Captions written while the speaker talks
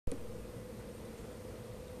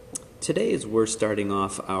Today, as we're starting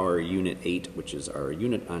off our Unit 8, which is our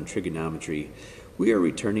unit on trigonometry, we are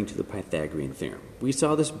returning to the Pythagorean Theorem. We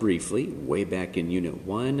saw this briefly way back in Unit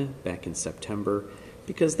 1, back in September,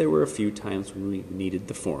 because there were a few times when we needed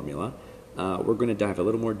the formula. We're going to dive a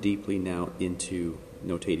little more deeply now into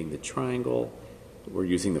notating the triangle. We're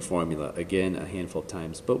using the formula again a handful of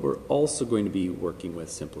times, but we're also going to be working with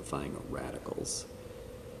simplifying radicals.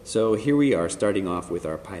 So here we are starting off with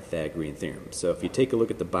our Pythagorean theorem. So if you take a look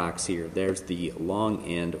at the box here, there's the long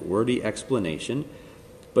and wordy explanation,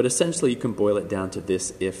 but essentially you can boil it down to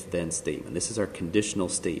this if-then statement. This is our conditional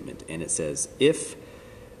statement, and it says if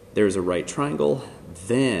there's a right triangle,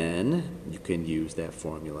 then you can use that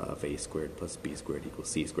formula of a squared plus b squared equals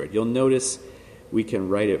c squared. You'll notice we can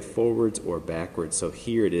write it forwards or backwards. So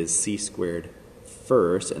here it is c squared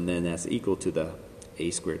first, and then that's equal to the a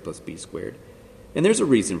squared plus b squared. And there's a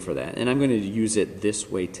reason for that, and I'm going to use it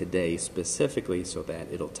this way today specifically so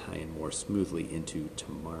that it'll tie in more smoothly into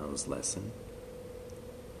tomorrow's lesson.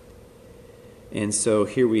 And so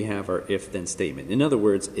here we have our if-then statement. In other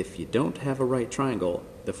words, if you don't have a right triangle,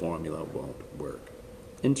 the formula won't work.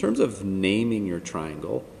 In terms of naming your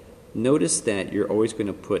triangle, notice that you're always going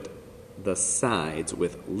to put the sides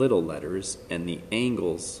with little letters and the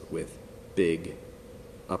angles with big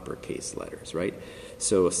uppercase letters, right?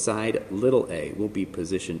 So side little a will be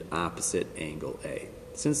positioned opposite angle A.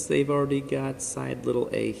 Since they've already got side little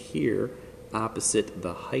a here, opposite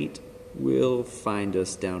the height will find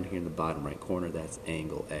us down here in the bottom right corner. That's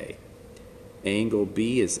angle A. Angle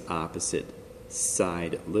B is opposite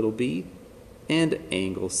side little b, and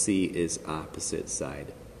angle C is opposite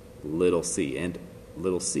side little c. And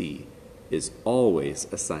little c is always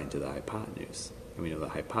assigned to the hypotenuse. And we know the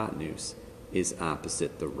hypotenuse is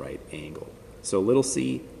opposite the right angle. So little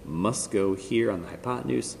c must go here on the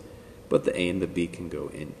hypotenuse, but the a and the b can go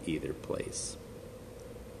in either place.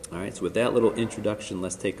 All right, so with that little introduction,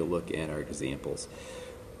 let's take a look at our examples.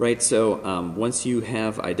 Right, so once you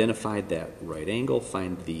have identified that right angle,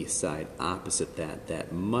 find the side opposite that.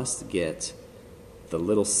 That must get the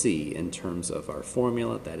little c in terms of our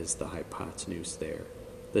formula. That is the hypotenuse there.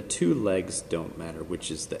 The two legs don't matter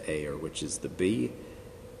which is the a or which is the b.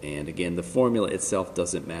 And again, the formula itself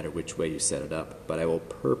doesn't matter which way you set it up, but I will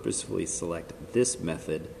purposefully select this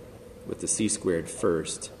method with the c squared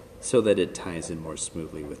first so that it ties in more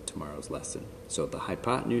smoothly with tomorrow's lesson. So the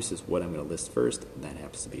hypotenuse is what I'm going to list first, and that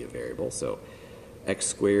happens to be a variable. So x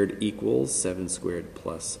squared equals 7 squared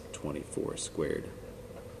plus 24 squared.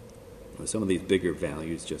 With some of these bigger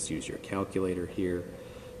values, just use your calculator here.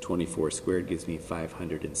 24 squared gives me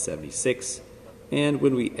 576. And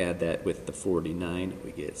when we add that with the 49,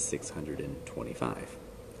 we get 625.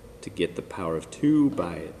 To get the power of 2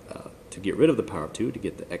 to get rid of the power of 2, to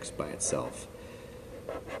get the x by itself,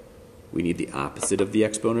 we need the opposite of the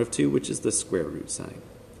exponent of 2, which is the square root sign.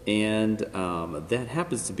 And that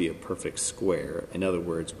happens to be a perfect square. In other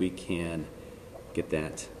words, we can get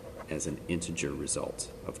that as an integer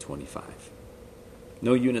result of 25.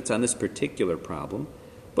 No units on this particular problem.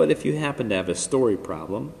 But if you happen to have a story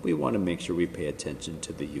problem, we want to make sure we pay attention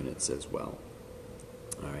to the units as well.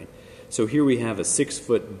 All right. So here we have a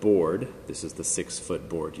 6-foot board. This is the 6-foot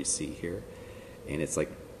board you see here. And it's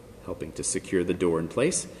like helping to secure the door in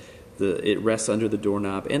place. It rests under the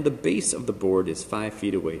doorknob, and the base of the board is 5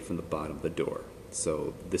 feet away from the bottom of the door.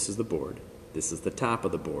 So this is the board. This is the top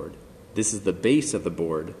of the board. This is the base of the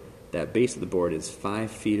board. That base of the board is 5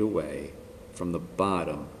 feet away from the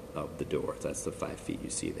bottom of the door. So that's the 5 feet you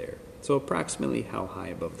see there. So approximately how high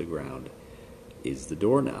above the ground is the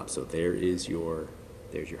doorknob? So there's your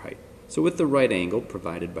height. So with the right angle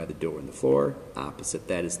provided by the door and the floor, opposite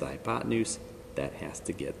that is the hypotenuse. That has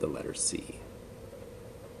to get the letter C.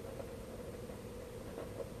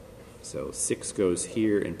 So 6 goes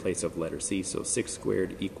here in place of letter C. So 6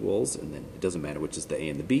 squared equals, and then it doesn't matter which is the A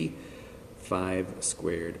and the B, 5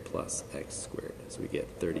 squared plus x squared. So we get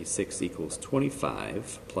 36 equals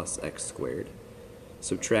 25 plus x squared.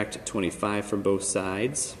 Subtract 25 from both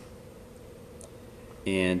sides,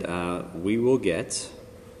 and we will get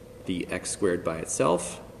the x squared by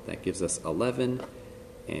itself. That gives us 11,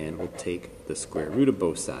 and we'll take the square root of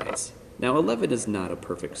both sides. Now 11 is not a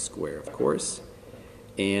perfect square, of course,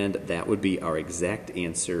 and that would be our exact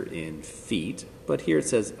answer in feet, but here it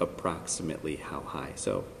says approximately how high.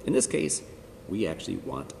 So in this case, we actually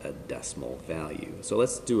want a decimal value. So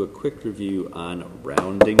let's do a quick review on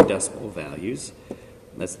rounding decimal values.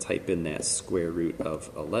 Let's type in that square root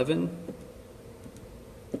of 11.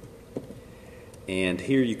 And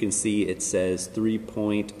here you can see it says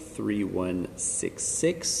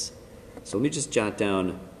 3.3166. So let me just jot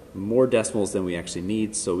down more decimals than we actually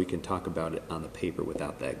need, so we can talk about it on the paper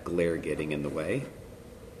without that glare getting in the way.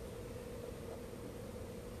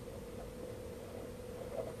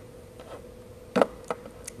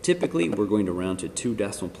 Typically, we're going to round to 2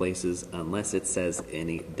 decimal places unless it says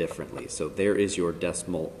any differently. So there is your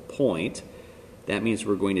decimal point. That means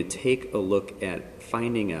we're going to take a look at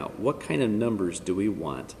finding out what kind of numbers do we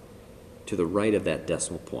want to the right of that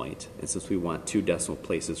decimal point. And since we want 2 decimal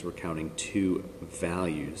places, we're counting 2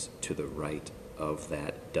 values to the right of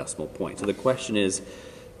that decimal point. So the question is,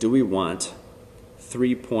 do we want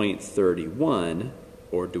 3.31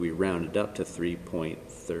 or do we round it up to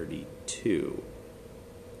 3.32?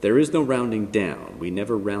 There is no rounding down. We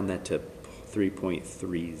never round that to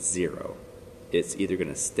 3.30. It's either going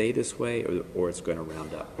to stay this way or it's going to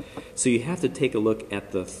round up. So you have to take a look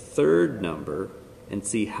at the third number and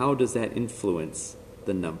see how does that influence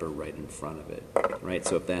the number right in front of it, right?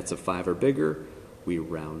 So if that's a 5 or bigger, we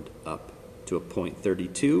round up to a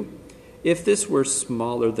 0.32. If this were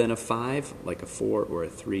smaller than a 5, like a 4 or a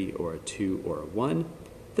 3 or a 2 or a 1,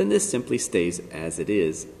 then this simply stays as it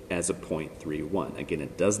is as a 0.31. Again,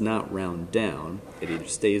 it does not round down. It either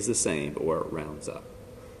stays the same or it rounds up.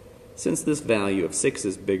 Since this value of 6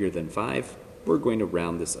 is bigger than 5, we're going to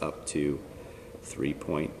round this up to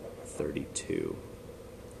 3.32.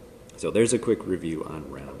 So there's a quick review on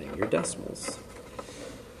rounding your decimals.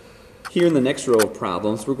 Here in the next row of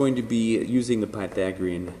problems, we're going to be using the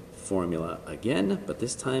Pythagorean formula again, but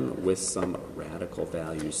this time with some radical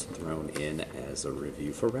values thrown in as a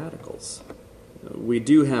review for radicals. We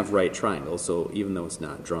do have right triangles, so even though it's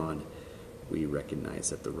not drawn, we recognize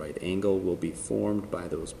that the right angle will be formed by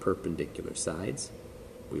those perpendicular sides.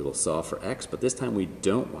 We will solve for x, but this time we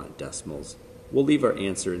don't want decimals. We'll leave our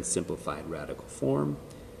answer in simplified radical form.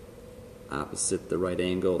 Opposite the right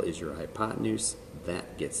angle is your hypotenuse.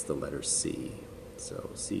 That gets the letter c.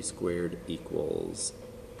 So c squared equals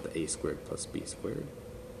the a squared plus b squared.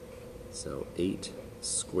 So 8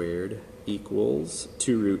 squared equals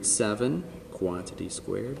 2 root 7 quantity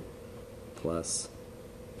squared plus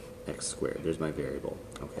x squared. There's my variable.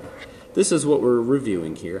 Okay. This is what we're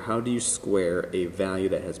reviewing here. How do you square a value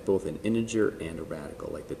that has both an integer and a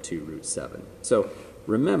radical, like the 2 root 7? So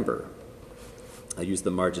remember, I use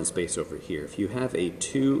the margin space over here. If you have a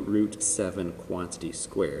 2 root 7 quantity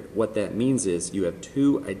squared, what that means is you have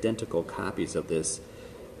 2 identical copies of this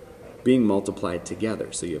being multiplied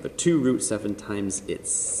together. So you have a 2 root 7 times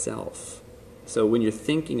itself. So when you're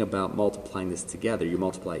thinking about multiplying this together, you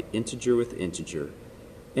multiply integer with integer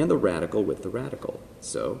and the radical with the radical.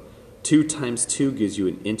 So 2 times 2 gives you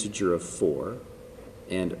an integer of 4,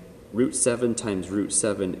 and root 7 times root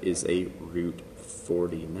 7 is a root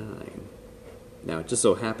 49. Now it just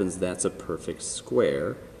so happens that's a perfect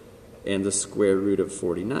square, and the square root of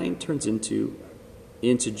 49 turns into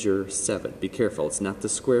integer 7. Be careful, it's not the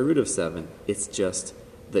square root of 7, it's just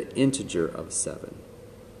the integer of 7.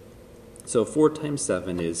 So 4 times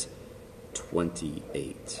 7 is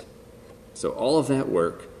 28. So all of that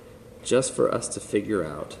work just for us to figure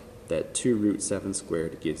out that 2 root 7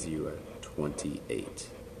 squared gives you a 28.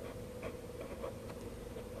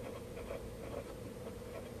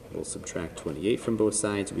 We'll subtract 28 from both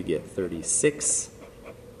sides, we get 36.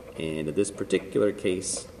 And in this particular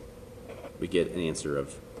case, we get an answer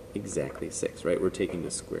of exactly 6, right? We're taking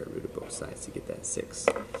the square root of both sides to get that 6.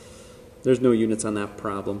 There's no units on that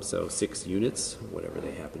problem, so 6 units, whatever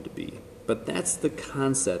they happen to be. But that's the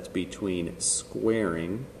concept between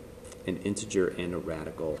squaring an integer and a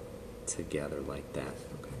radical together like that.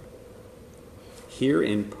 Okay. Here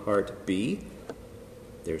in part B,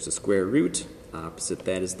 there's a square root. Opposite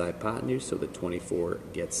that is the hypotenuse, so the 24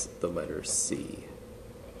 gets the letter C.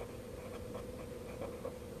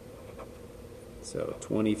 So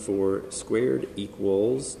 24 squared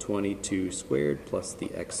equals 22 squared plus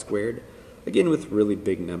the x squared. Again, with really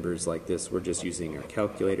big numbers like this, we're just using our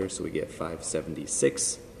calculator, so we get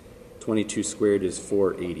 576. 22 squared is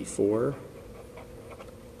 484.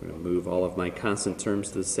 I'm going to move all of my constant terms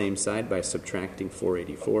to the same side by subtracting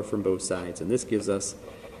 484 from both sides, and this gives us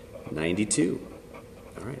 92.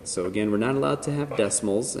 All right, so again, we're not allowed to have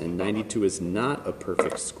decimals, and 92 is not a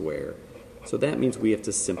perfect square. So that means we have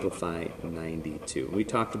to simplify 92. We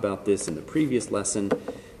talked about this in the previous lesson.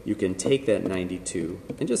 You can take that 92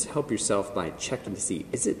 and just help yourself by checking to see,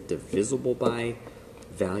 is it divisible by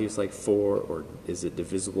values like 4, or is it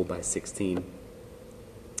divisible by 16?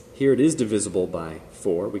 Here it is divisible by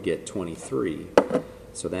 4. We get 23.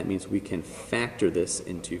 So that means we can factor this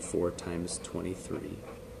into 4 times 23.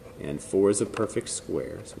 And 4 is a perfect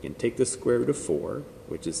square. So we can take the square root of 4,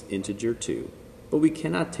 which is integer 2. But we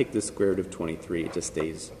cannot take the square root of 23. It just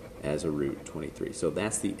stays as a root 23. So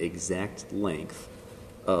that's the exact length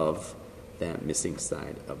of that missing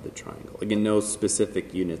side of the triangle. Again, no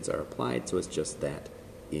specific units are applied, so it's just that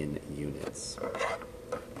in units.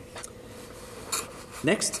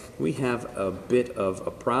 Next, we have a bit of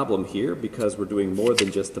a problem here because we're doing more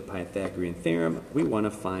than just the Pythagorean theorem. We want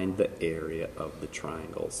to find the area of the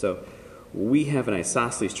triangle. So we have an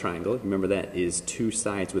isosceles triangle. Remember, that is two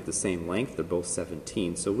sides with the same length. They're both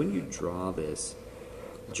 17. So when you draw this,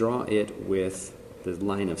 draw it with the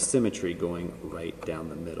line of symmetry going right down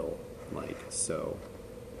the middle, like so.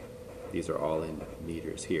 These are all in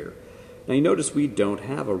meters here. Now you notice we don't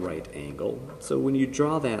have a right angle, so when you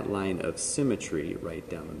draw that line of symmetry right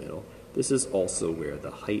down the middle, this is also where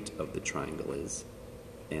the height of the triangle is.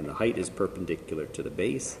 And the height is perpendicular to the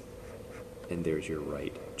base, and there's your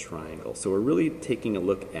right triangle. So we're really taking a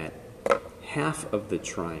look at half of the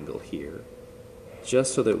triangle here,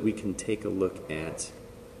 just so that we can take a look at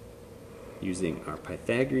using our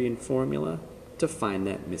Pythagorean formula to find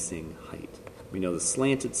that missing height. We know the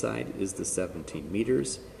slanted side is the 17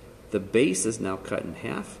 meters. The base is now cut in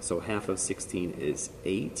half, so half of 16 is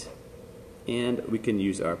 8. And we can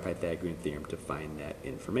use our Pythagorean theorem to find that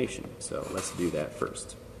information. So let's do that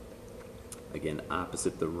first. Again,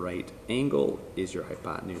 opposite the right angle is your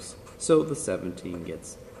hypotenuse, so the 17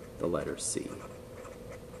 gets the letter C.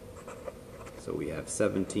 So we have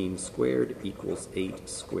 17 squared equals 8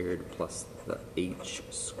 squared plus the h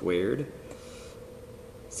squared.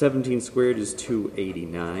 17 squared is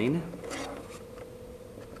 289.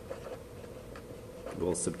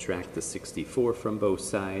 We'll subtract the 64 from both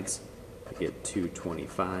sides to get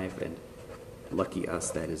 225, and lucky us,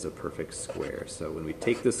 that is a perfect square. So when we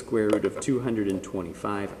take the square root of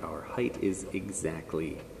 225, our height is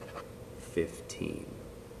exactly 15.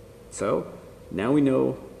 So now we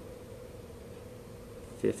know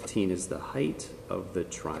 15 is the height of the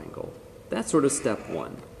triangle. That's sort of step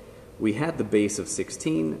one. We had the base of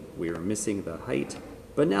 16, we were missing the height,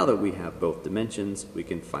 but now that we have both dimensions, we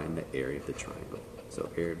can find the area of the triangle. So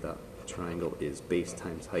area of the triangle is base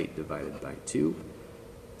times height divided by 2.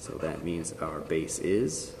 So that means our base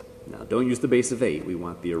is, now don't use the base of 8, we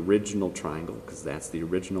want the original triangle because that's the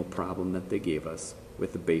original problem that they gave us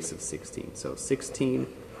with the base of 16. So 16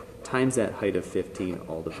 times that height of 15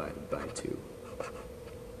 all divided by 2.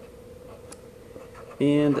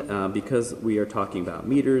 And because we are talking about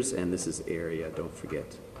meters and this is area, don't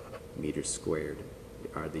forget meters squared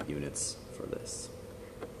are the units for this.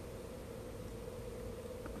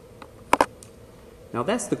 Now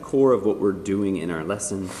that's the core of what we're doing in our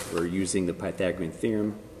lesson. We're using the Pythagorean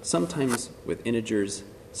theorem, sometimes with integers,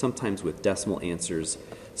 sometimes with decimal answers,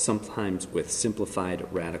 sometimes with simplified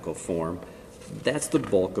radical form. That's the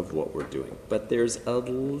bulk of what we're doing. But there's a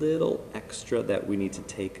little extra that we need to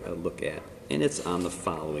take a look at, and it's on the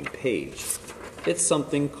following page. It's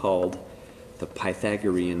something called the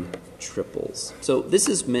Pythagorean triples. So this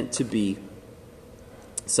is meant to be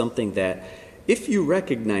something that if you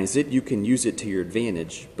recognize it, you can use it to your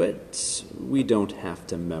advantage, but we don't have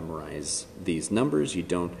to memorize these numbers. You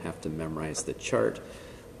don't have to memorize the chart.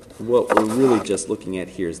 What we're really just looking at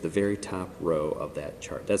here is the very top row of that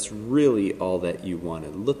chart. That's really all that you want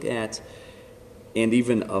to look at. And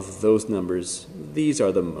even of those numbers, these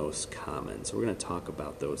are the most common. So we're going to talk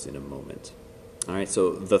about those in a moment. All right,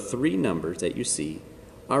 so the three numbers that you see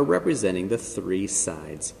are representing the three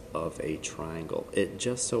sides of a triangle. It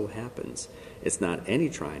just so happens it's not any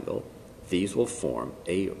triangle. These will form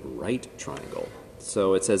a right triangle.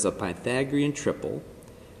 So it says a Pythagorean triple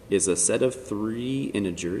is a set of three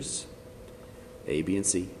integers, a, b, and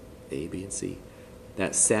c, a, b, and c,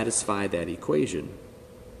 that satisfy that equation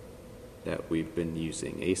that we've been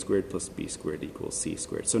using. A squared plus b squared equals c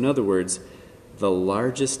squared. So in other words, the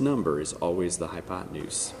largest number is always the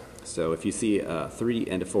hypotenuse. So if you see a 3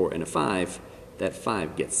 and a 4 and a 5, that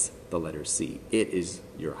 5 gets the letter C. It is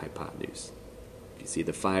your hypotenuse. If you see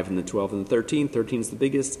the 5 and the 12 and the 13, 13 is the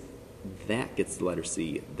biggest, that gets the letter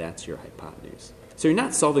C. That's your hypotenuse. So you're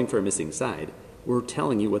not solving for a missing side. We're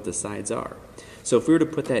telling you what the sides are. So if we were to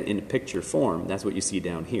put that in picture form, that's what you see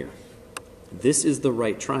down here. This is the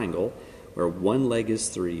right triangle where one leg is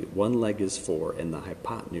 3, one leg is 4, and the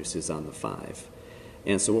hypotenuse is on the 5.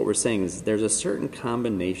 And so what we're saying is there's a certain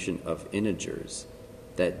combination of integers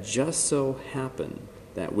that just so happen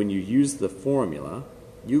that when you use the formula,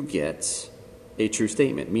 you get a true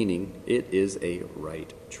statement, meaning it is a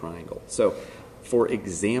right triangle. So, for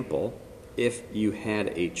example, if you had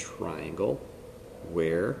a triangle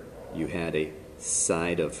where you had a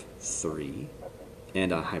side of 3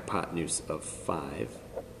 and a hypotenuse of 5,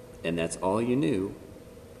 and that's all you knew,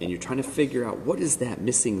 and you're trying to figure out what is that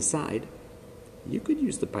missing side, you could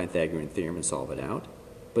use the Pythagorean theorem and solve it out.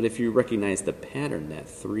 But if you recognize the pattern that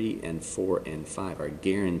 3 and 4 and 5 are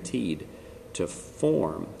guaranteed to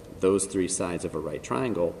form those three sides of a right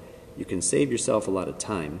triangle, you can save yourself a lot of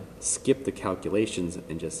time, skip the calculations,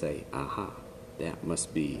 and just say, aha, that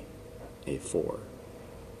must be a 4.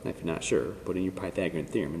 Now, if you're not sure, put in your Pythagorean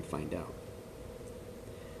theorem and find out.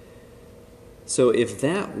 So if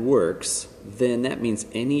that works, then that means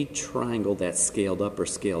any triangle that's scaled up or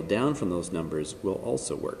scaled down from those numbers will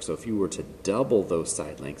also work. So if you were to double those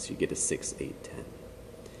side lengths, you get a 6, 8, 10.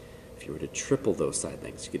 If you were to triple those side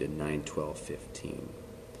lengths, you get a 9, 12, 15.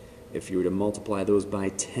 If you were to multiply those by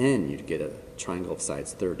 10, you'd get a triangle of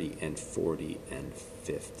sides 30 and 40 and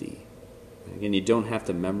 50. Again, you don't have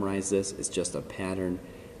to memorize this. It's just a pattern.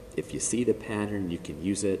 If you see the pattern, you can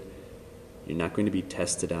use it. You're not going to be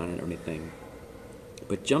tested on it or anything.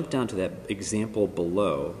 But jump down to that example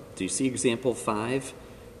below. Do you see example 5?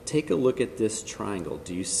 Take a look at this triangle.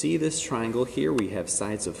 Do you see this triangle here? We have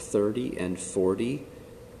sides of 30 and 40.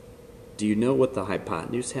 Do you know what the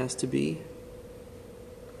hypotenuse has to be?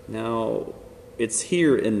 Now, it's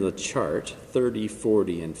here in the chart, 30,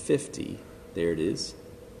 40, and 50. There it is.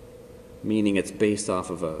 Meaning it's based off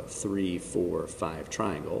of a 3, 4, 5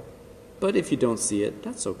 triangle. But if you don't see it,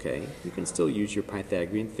 that's okay. You can still use your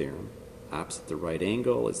Pythagorean theorem. Opposite the right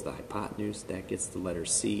angle is the hypotenuse. That gets the letter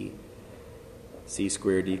C. C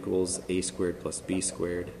squared equals A squared plus B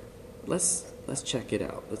squared. Let's check it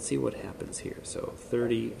out. Let's see what happens here. So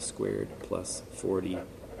 30 squared plus 40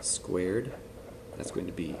 squared. That's going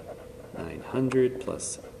to be 900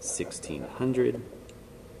 plus 1600.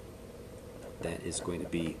 That is going to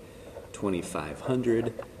be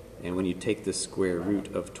 2500. And when you take the square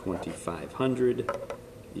root of 2500,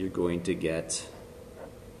 you're going to get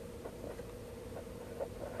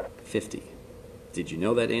 50. Did you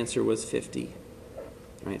know that answer was 50?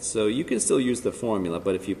 All right, so you can still use the formula,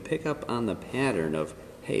 but if you pick up on the pattern of,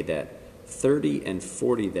 hey, that 30 and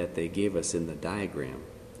 40 that they gave us in the diagram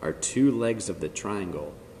are two legs of the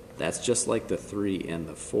triangle, that's just like the 3 and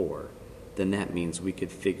the 4, then that means we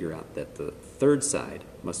could figure out that the third side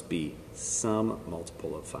must be some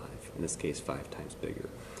multiple of 5, in this case 5 times bigger.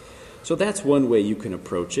 So that's one way you can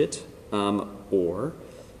approach it, or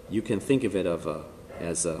you can think of it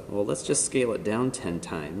as well, let's just scale it down 10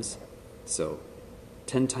 times. So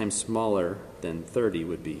 10 times smaller than 30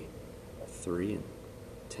 would be 3, and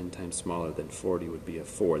 10 times smaller than 40 would be a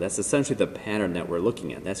 4. That's essentially the pattern that we're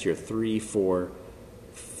looking at. That's your 3, 4,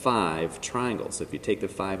 5 triangle. So if you take the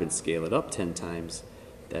 5 and scale it up 10 times,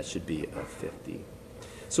 that should be a 50.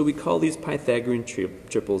 So we call these Pythagorean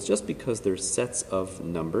triples just because they're sets of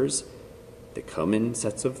numbers that come in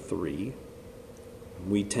sets of 3.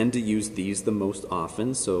 We tend to use these the most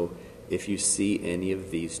often, so if you see any of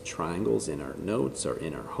these triangles in our notes or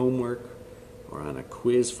in our homework or on a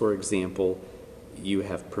quiz, for example, you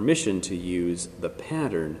have permission to use the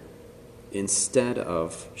pattern instead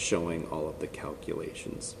of showing all of the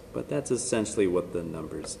calculations. But that's essentially what the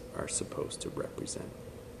numbers are supposed to represent.